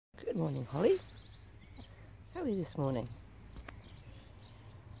Good morning, Holly. How are you this morning?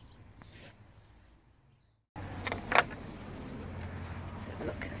 Let's have a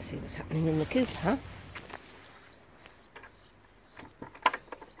look, see what's happening in the coop, huh?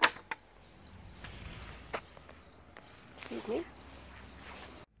 Excuse me.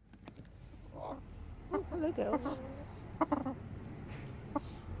 Oh, hello, girls.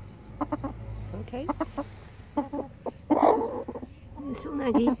 Okay. You still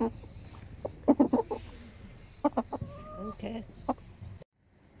naggy? Okay.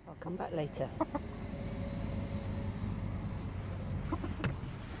 I'll come back later.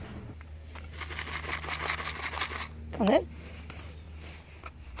 Come on then.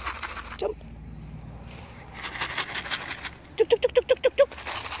 Jump. Tuk, tuk, tuk, tuk, tuk, tuk, tuk.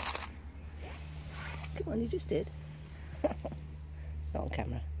 Come on, you just did. Not on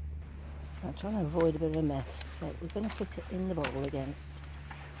camera. I'm trying to avoid a bit of a mess, so we're going to put it in the bowl again.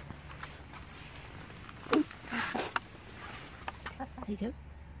 There you go. You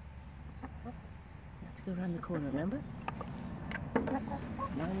have to go around the corner, remember?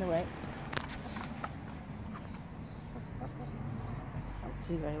 Mind the way. Can't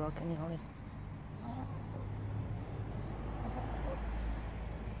see very well, can you, Holly?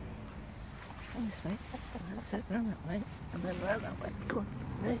 Oh, this way. That's it, round that way. And then round that way. Go on.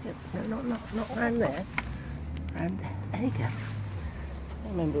 There you go. No, not round there. Round there. There you go. I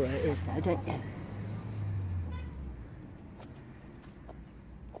remember where it is now, don't you?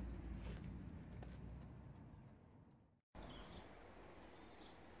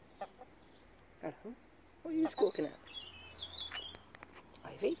 Hello. What are you squawking at?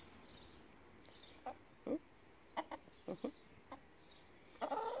 Ivy?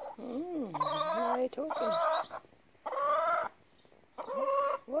 Why are you talking?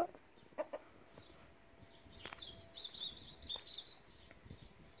 What?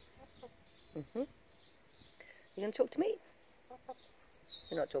 You going to talk to me?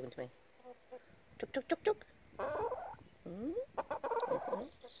 You're not talking to me. Tuk tuk tuk tuk.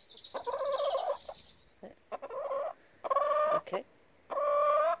 Okay.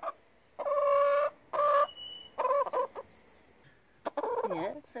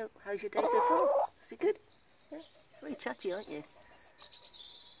 Yeah, so how's your day so far? Is it good? Yeah, very chatty, aren't you?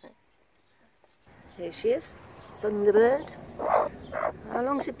 Here she is, Thunderbird. How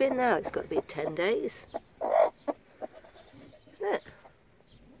long's it been now? It's got to be 10 days. Isn't it?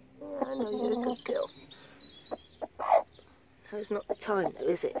 Yeah, I know you're a good girl. Now's not the time though,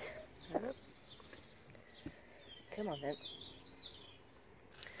 is it? No? Come on then.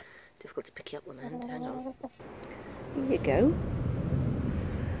 Difficult to pick you up one hand, hang on. Here you go.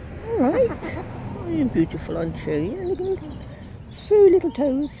 Alright. Oh, you're beautiful, aren't you? Yeah, look at furry little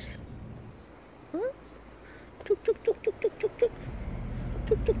toes. Huh? Tuk tuk tuk tuk tuk tuk tuk.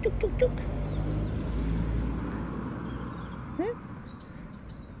 Tuk tuk tuk tuk tuk. Huh?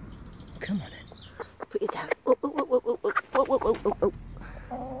 Come on then. Put you down. Oh, oh, oh, oh, oh, oh, oh, oh, oh,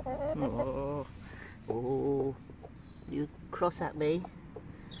 oh. Oh. You cross at me.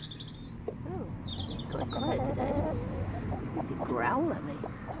 Oh, quite quiet today. You did growl at me.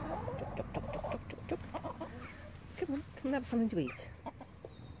 Tuk, tuk, tuk, tuk, tuk, tuk, tuk. Come on, come and have something to eat.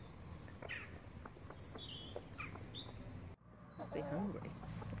 Must be hungry.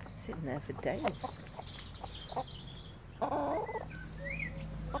 Sitting there for days.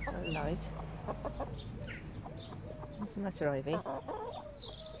 At night. What's the matter, Ivy?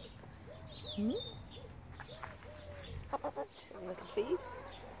 Hmm? A little feed.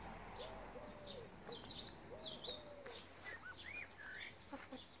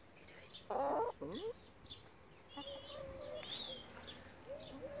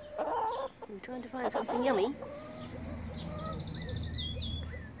 Are you trying to find something yummy?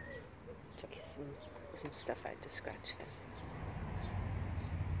 Chuck you some stuff out to scratch then.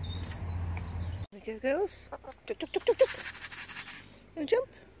 There we go, girls. Tuk tuk tuk tuk tuk. Gonna jump?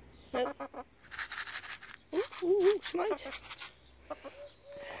 No. Ooh, ooh, ooh, smite.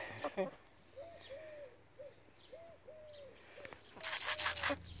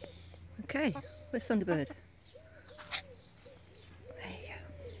 Okay, where's Thunderbird? There you go.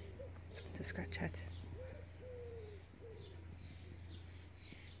 Something to scratch at.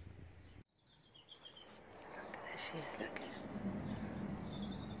 There she is, look.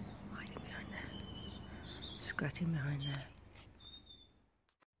 Hiding behind there. Scratching behind there.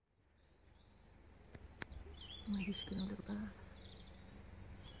 Maybe she's getting a little bath.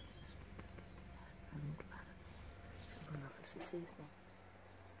 A little bath. She'll run off if she sees me.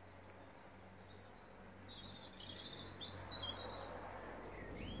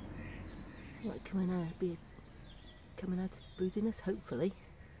 She might coming out of broodiness, hopefully.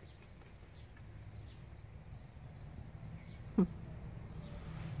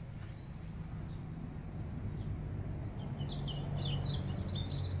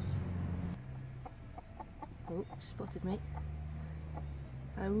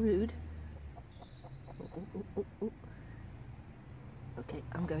 How rude. Oh. Okay,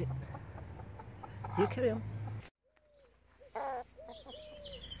 I'm going. You carry on.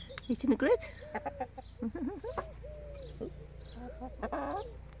 Eating the grit?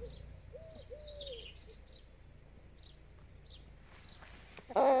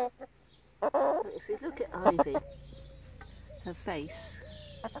 If you look at Ivy, her face,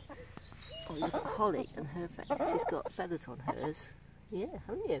 or you look at Holly and her face, she's got feathers on hers. Yeah,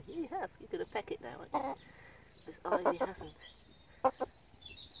 haven't you? You have. You're going to peck it now, aren't you? Because Ivy hasn't.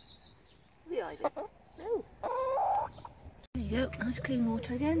 The Ivy. No. There you go, nice clean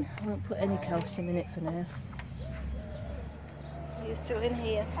water again. I won't put any calcium in it for now. You're still in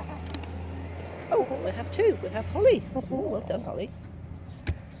here. Oh, we have two. We have Holly. Oh, well done, Holly.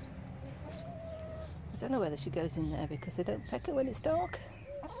 I don't know whether she goes in there because they don't peck her when it's dark.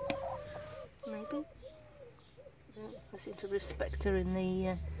 Maybe. I seem to respect her in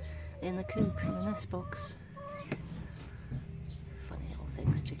the coop, in the nest box. Funny little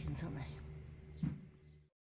things, chickens, aren't they?